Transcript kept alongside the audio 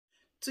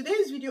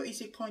Today's video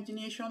is a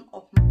continuation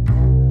of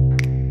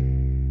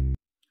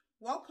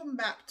Welcome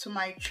back to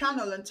my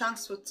channel and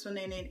thanks for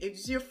tuning in. If this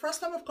is your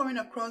first time of coming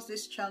across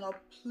this channel,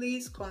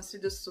 please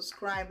consider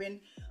subscribing,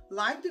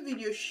 like the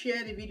video,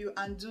 share the video,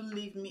 and do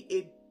leave me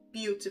a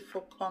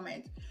beautiful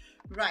comment.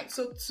 Right,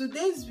 so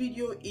today's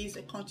video is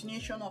a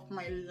continuation of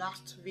my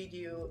last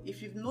video.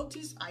 If you've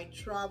noticed, I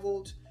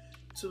traveled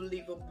to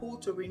Liverpool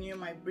to renew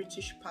my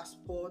British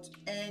passport,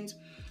 and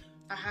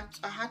I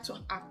had to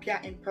appear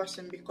in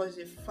person because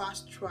it's a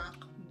fast track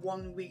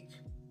 1 week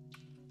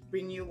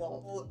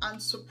renewal.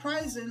 And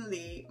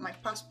surprisingly, my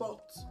passport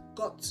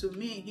got to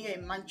me here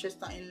in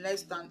Manchester in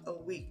less than a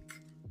week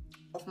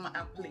of my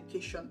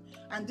application.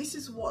 And this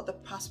is what the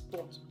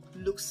passport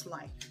looks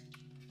like.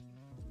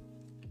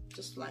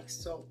 Just like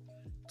so.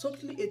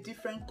 Totally a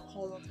different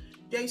color.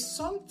 There is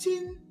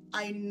something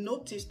I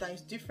noticed that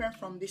is different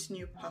from this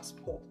new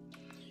passport.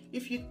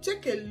 If you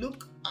take a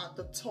look at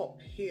the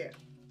top here,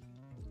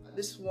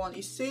 this one,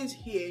 it says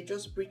here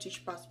just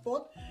British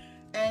passport,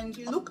 and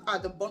you look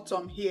at the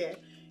bottom here,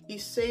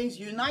 it says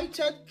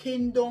United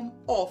Kingdom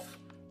of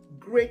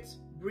Great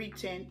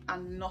Britain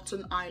and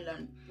Northern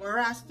Ireland,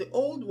 whereas the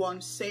old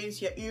one says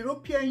here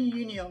European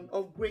Union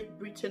of Great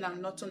Britain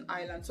and Northern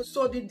Ireland.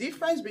 So the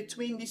difference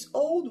between this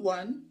old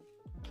one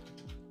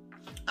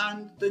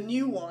and the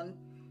new one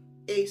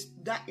is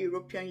that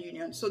European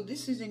Union. So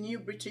this is a new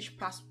British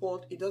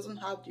passport. It doesn't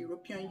have the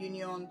European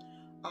Union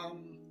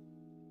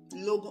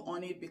logo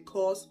on it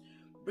because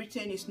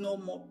Britain is no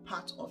more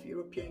part of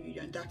European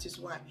Union. That is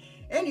why.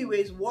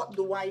 Anyways, what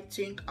do I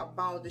think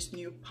about this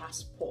new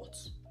passport?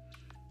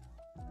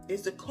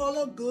 Is the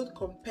color good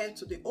compared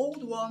to the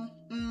old one?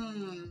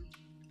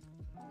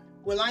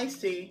 Will I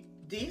say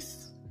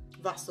this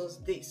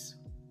versus this?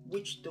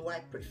 Which do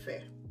I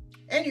prefer?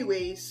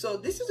 Anyways, so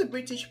this is a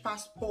British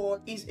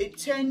passport. It's a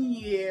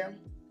 10-year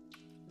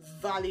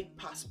valid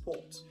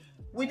passport.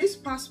 With this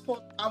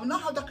passport, I will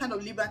not have that kind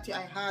of liberty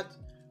I had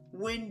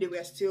when they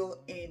were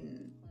still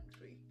in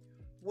country,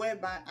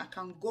 whereby I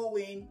can go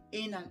in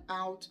and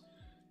out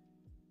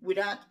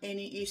without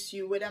any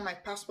issue. Whether my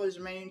passport is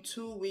remaining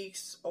 2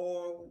 weeks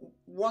or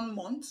 1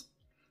 month,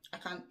 I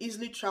can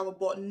easily travel.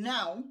 But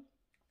now,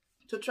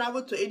 to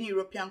travel to any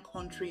European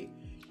country,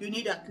 you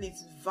need at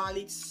least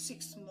valid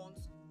 6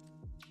 months.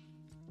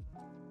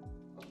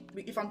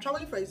 If I'm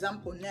traveling, for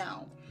example,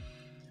 now,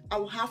 I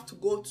will have to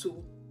go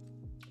to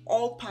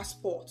all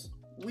passports,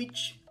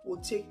 which will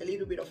take a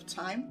little bit of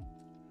time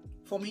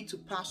for me to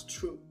pass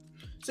through.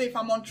 So if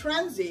I'm on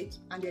transit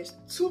and there's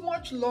too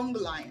much long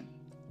line,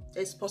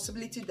 there's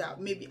possibility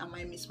that maybe I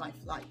might miss my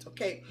flight.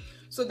 Okay,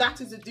 so that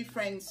is the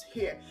difference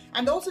here.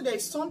 And also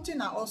there's something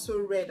I also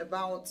read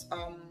about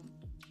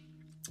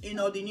you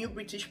know, the new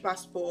British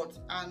passport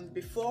and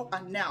before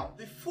and now.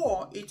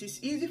 Before, it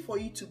is easy for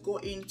you to go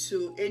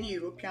into any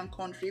European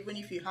country, even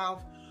if you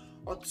have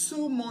a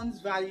 2 months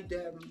valid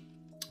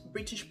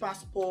British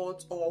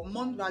passport or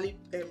month valid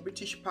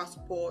British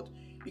passport.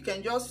 You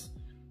can just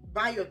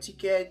buy your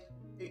ticket,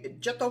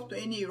 jet off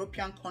to any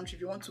European country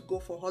if you want to go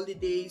for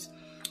holidays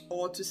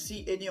or to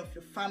see any of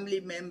your family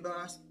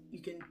members. You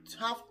can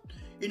have,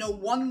 you know,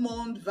 1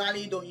 month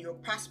valid on your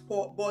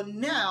passport. But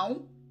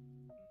now,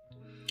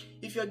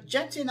 if you're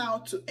jetting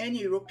out to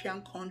any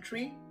European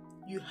country,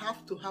 you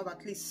have to have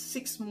at least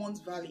 6 months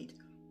valid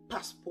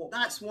passport.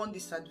 That's one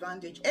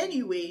disadvantage.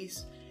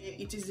 Anyways,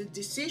 it is a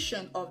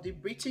decision of the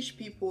British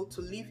people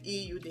to leave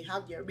EU. They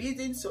have their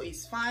reasons, so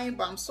it's fine.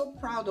 But I'm so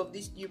proud of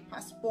this new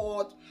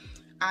passport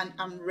and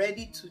I'm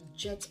ready to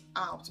jet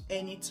out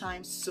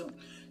anytime soon.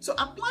 So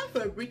applying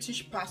for a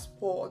British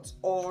passport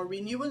or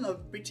renewing a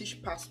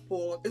British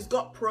passport, it's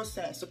got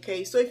process.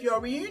 Okay, so if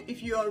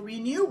you're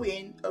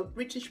renewing a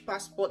British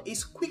passport,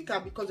 it's quicker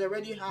because they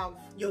already have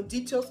your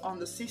details on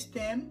the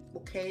system.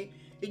 Okay,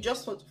 it's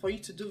just for you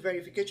to do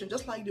verification,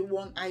 just like the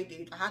one I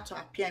did. I had to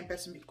appear in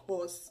person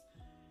because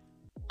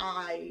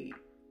I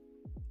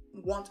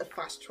want a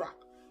fast track.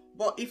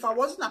 But if I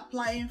wasn't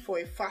applying for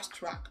a fast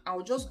track, I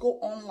would just go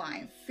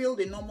online, fill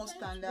the normal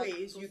standard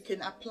ways you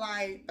can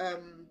apply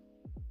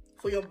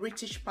for your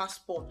British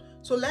passport.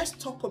 So let's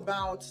talk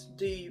about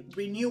the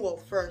renewal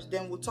first,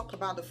 then we'll talk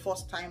about the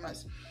first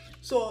timers.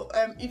 So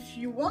if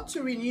you want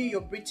to renew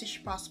your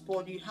British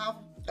passport, you have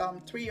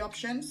 3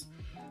 options.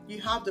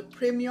 You have the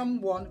premium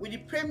one. With the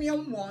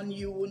premium one,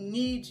 you will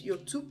need your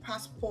 2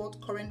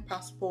 passport, current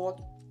passport.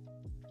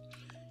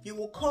 You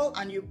will call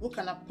and you book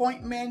an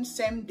appointment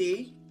same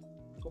day,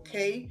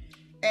 okay,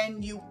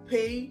 and you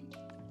pay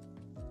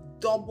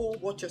double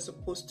what you're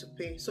supposed to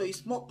pay. So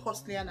it's more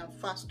costly and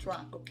fast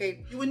track.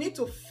 Okay, you will need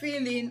to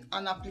fill in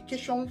an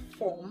application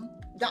form.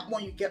 That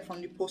one you get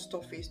from the post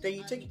office, then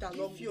you take it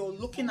along. If you're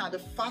looking at the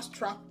fast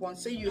track one,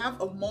 say you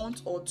have a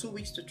month or 2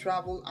 weeks to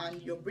travel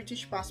and your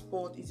British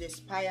passport is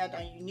expired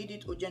and you need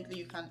it urgently,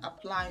 you can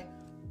apply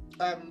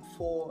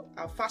for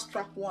a fast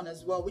track one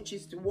as well, which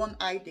is the one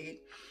I did.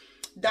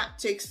 That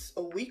takes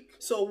a week.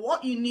 So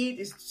what you need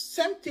is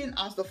same thing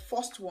as the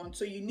first one.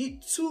 So you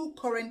need 2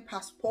 current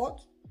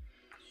passports.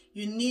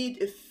 You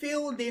need a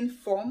filled in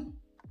form.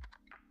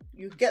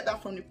 You get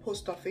that from the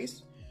post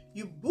office.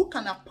 you book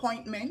an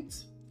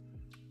appointment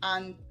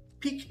and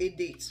pick a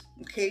date.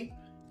 Okay,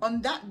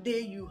 on that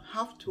day you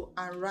have to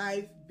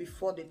arrive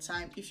before the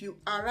time. If you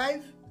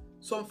arrive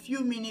some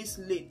few minutes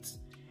late,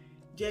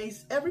 there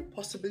is every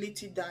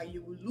possibility that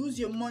you will lose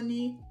your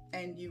money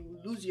and you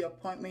will lose your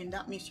appointment.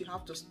 That means you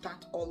have to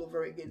start all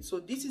over again. So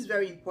this is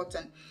very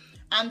important.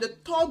 And the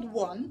third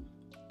one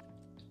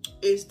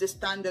is the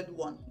standard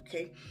one.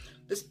 Okay,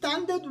 the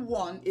standard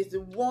one is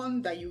the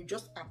one that you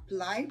just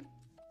apply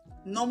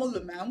normal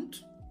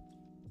amount,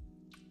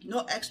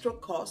 no extra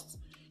cost.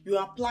 You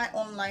apply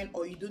online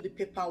or you do the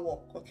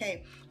paperwork.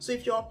 Okay, so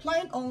if you're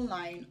applying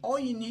online, all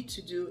you need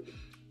to do,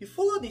 you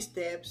follow the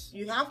steps.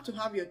 You have to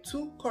have your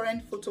 2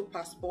 current photo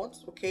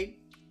passports. Okay,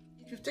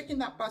 if you've taken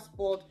that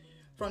passport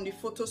from the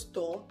photo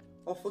store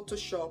or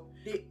Photoshop,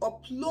 they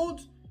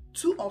upload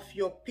 2 of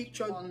your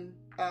pictures on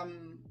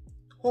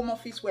Home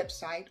Office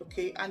website.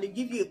 Okay, and they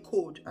give you a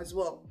code as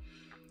well.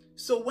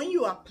 So when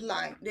you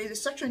apply, there's a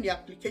section in the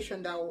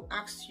application that will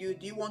ask you,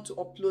 do you want to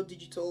upload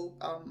digital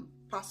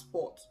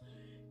passport?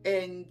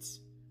 And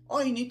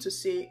all you need to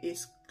say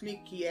is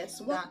click yes.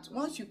 That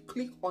once you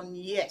click on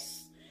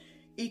yes,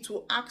 it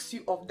will ask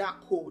you of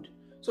that code.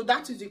 So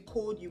that is the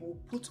code you will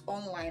put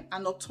online,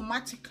 and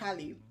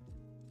automatically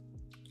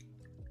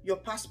your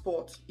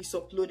passport is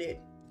uploaded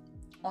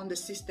on the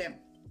system.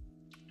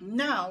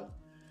 Now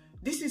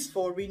this is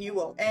for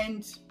renewal,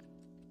 and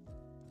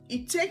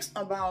it takes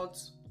about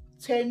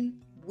 10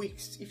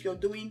 weeks if you're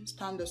doing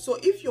standard. So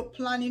if you're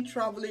planning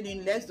traveling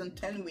in less than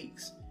 10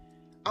 weeks,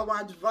 I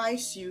would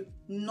advise you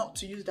not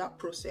to use that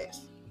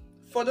process.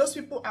 For those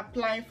people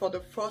applying for the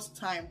first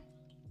time,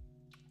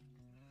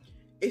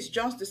 it's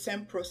just the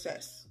same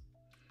process.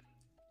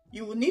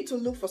 You will need to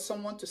look for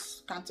someone to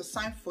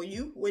canter-sign for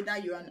you, whether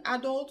you're an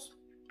adult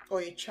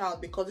or a child,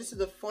 because this is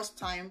the first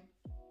time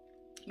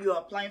you are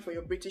applying for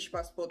your British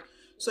passport.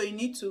 So you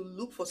need to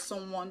look for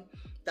someone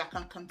that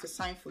can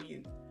canter-sign for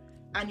you,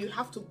 and you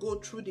have to go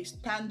through the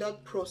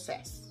standard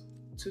process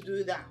to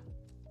do that.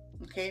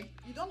 Okay,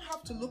 you don't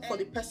have to look for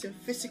the person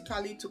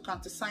physically to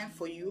canter-sign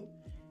for you.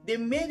 They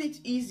made it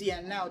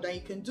easier now that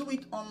you can do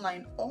it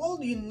online.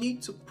 All you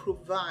need to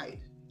provide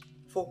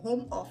for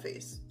Home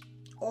Office,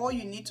 all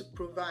you need to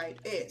provide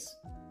is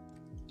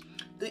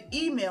the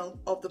email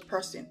of the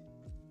person.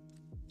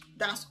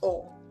 That's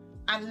all.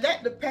 And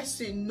let the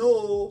person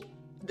know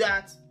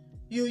that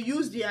you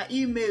use their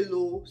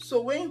email.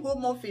 So when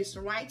Home Office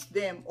writes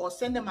them or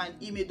send them an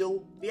email, they'll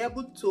be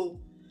able to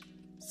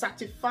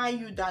certify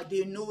you that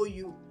they know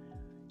you.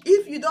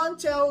 If you don't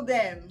tell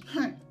them,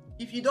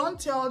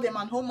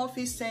 and Home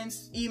Office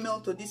sends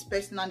email to this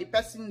person and the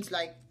person is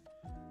like,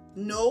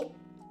 no,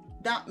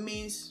 that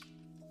means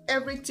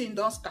everything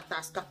don't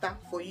scatter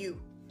for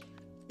you.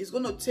 It's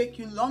going to take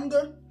you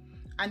longer,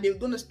 and they're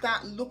going to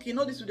start looking,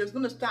 they're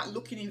going to start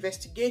looking,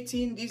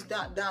 investigating this,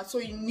 that. So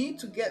you need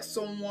to get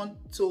someone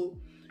to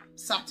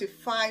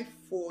certify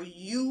for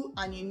you,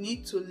 and you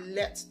need to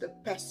let the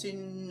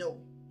person know.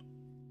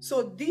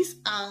 So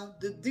these are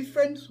the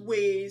different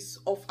ways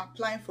of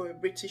applying for a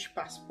British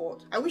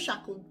passport. I wish I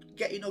could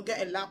get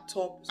a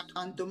laptop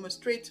and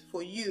demonstrate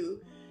for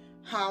you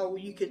how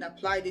you can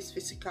apply this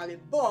physically,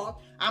 but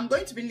I'm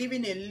going to be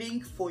leaving a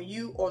link for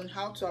you on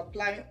how to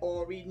apply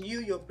or renew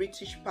your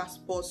British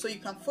passport, so you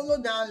can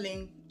follow that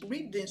link,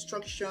 read the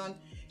instruction.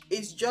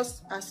 It's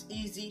just as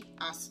easy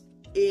as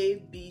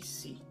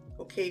ABC.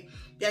 Okay,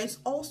 there is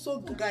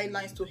also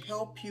guidelines to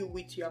help you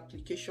with your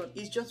application.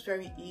 It's just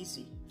very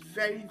easy,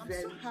 very I'm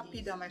so happy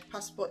easy that my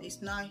passport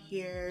is now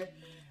here,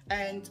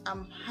 and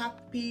I'm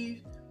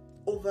happy,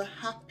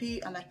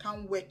 and I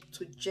can't wait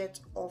to jet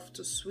off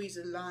to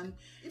Switzerland.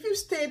 If you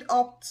stayed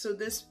up to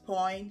this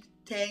point,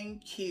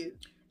 thank you.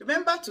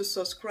 Remember to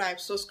subscribe.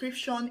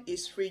 Subscription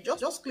is free.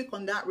 Just click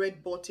on that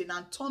red button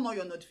and turn on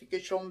your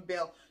notification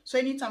bell, so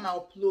anytime I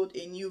upload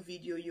a new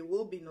video, you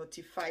will be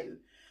notified.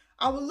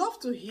 I would love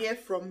to hear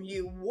from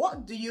you.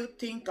 What do you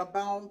think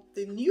about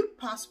the new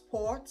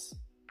passport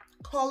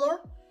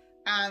color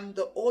and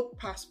the old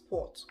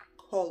passport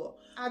color?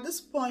 At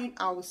this point,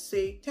 I will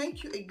say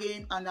thank you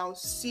again, and I'll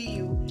see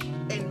you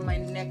in my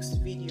next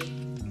video.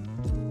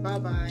 Bye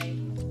bye.